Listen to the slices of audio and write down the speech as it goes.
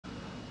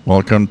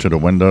Welcome to the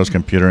Windows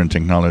Computer and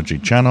Technology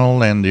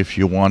channel, and if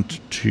you want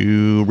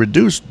to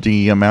reduce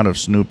the amount of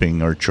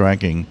snooping or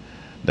tracking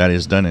that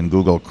is done in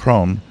Google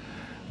Chrome,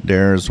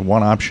 there's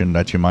one option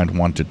that you might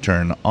want to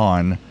turn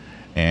on,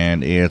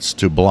 and it's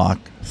to block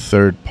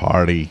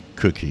third-party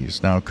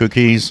cookies. Now,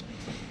 cookies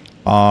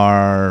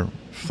are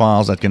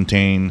files that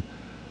contain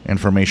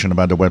information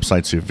about the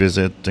websites you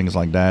visit, things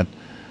like that.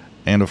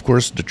 And of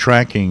course, the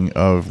tracking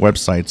of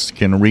websites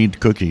can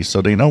read cookies,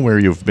 so they know where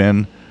you've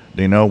been.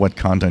 They know what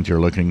content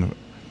you're looking.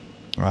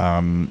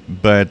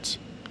 But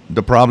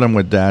the problem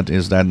with that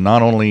is that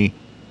not only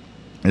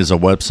is a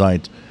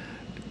website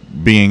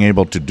being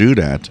able to do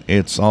that,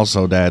 it's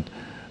also that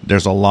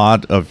there's a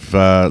lot of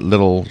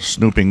little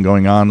snooping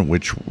going on,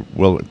 which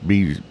will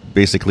be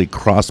basically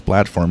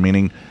cross-platform,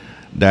 meaning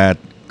that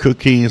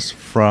cookies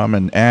from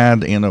an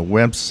ad in a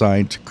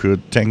website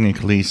could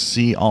technically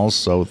see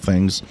also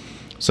things.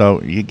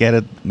 So you get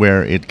it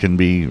where it can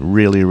be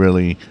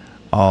really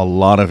a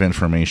lot of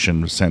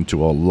information sent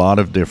to a lot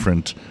of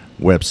different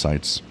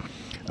websites.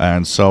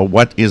 And so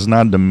what is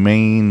not the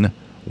main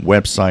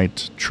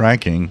website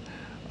tracking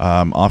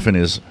often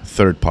is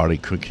third-party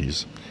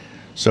cookies.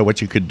 So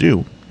what you could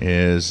do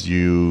is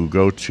you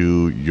go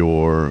to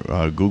your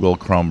Google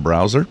Chrome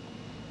browser.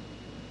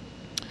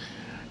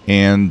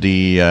 In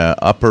the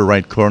upper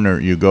right corner,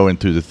 you go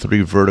into the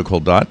three vertical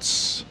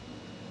dots.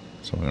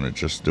 So I'm going to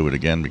just do it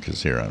again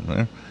because here I'm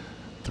there.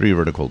 Three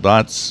vertical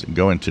dots.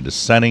 Go into the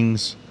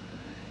settings.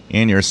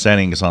 In your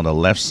settings on the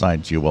left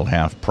side, you will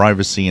have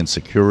privacy and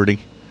security.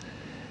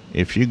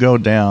 If you go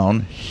down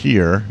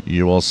here,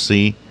 you will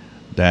see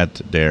that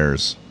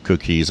there's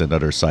cookies and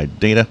other site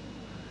data.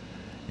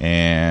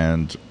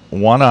 And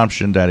one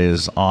option that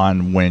is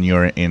on when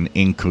you're in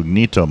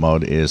incognito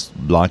mode is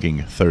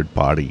blocking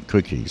third-party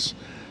cookies.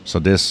 So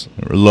this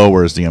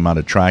lowers the amount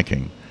of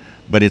tracking.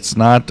 But it's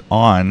not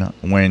on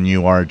when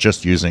you are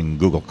just using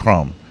Google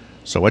Chrome.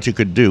 So what you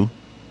could do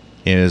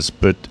is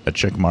put a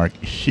check mark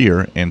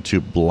here and to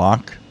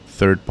block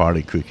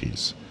third-party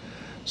cookies.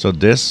 So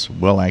this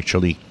will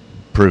actually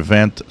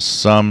prevent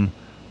some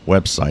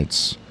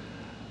websites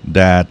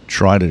that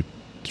try to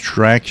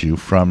track you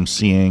from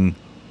seeing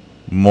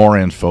more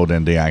info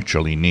than they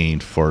actually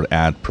need for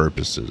ad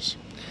purposes.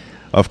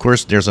 Of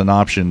course, there's an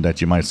option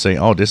that you might say,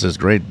 oh, this is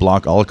great,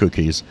 block all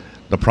cookies.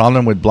 The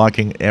problem with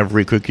blocking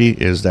every cookie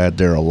is that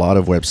there are a lot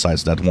of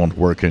websites that won't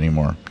work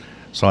anymore.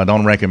 So I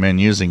don't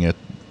recommend using it,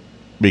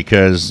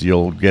 because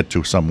you'll get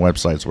to some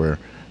websites where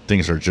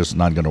things are just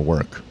not going to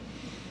work.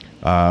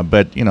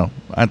 But, you know,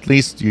 at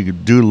least you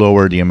do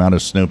lower the amount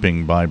of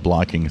snooping by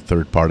blocking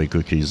third-party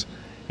cookies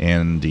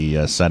in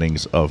the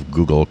settings of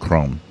Google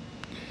Chrome.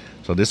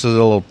 So this is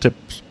a little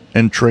tips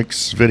and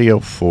tricks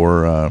video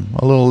for a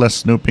little less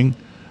snooping.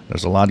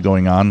 There's a lot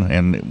going on.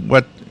 And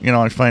what,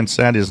 I find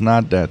sad is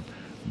not that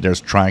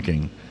there's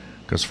tracking,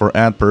 because for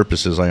ad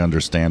purposes, I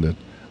understand it.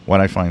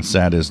 What I find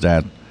sad is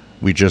that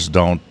we just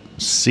don't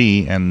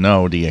see and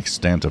know the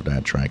extent of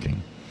that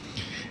tracking.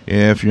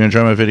 If you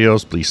enjoy my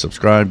videos, please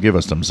subscribe, give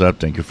us thumbs up.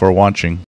 Thank you for watching.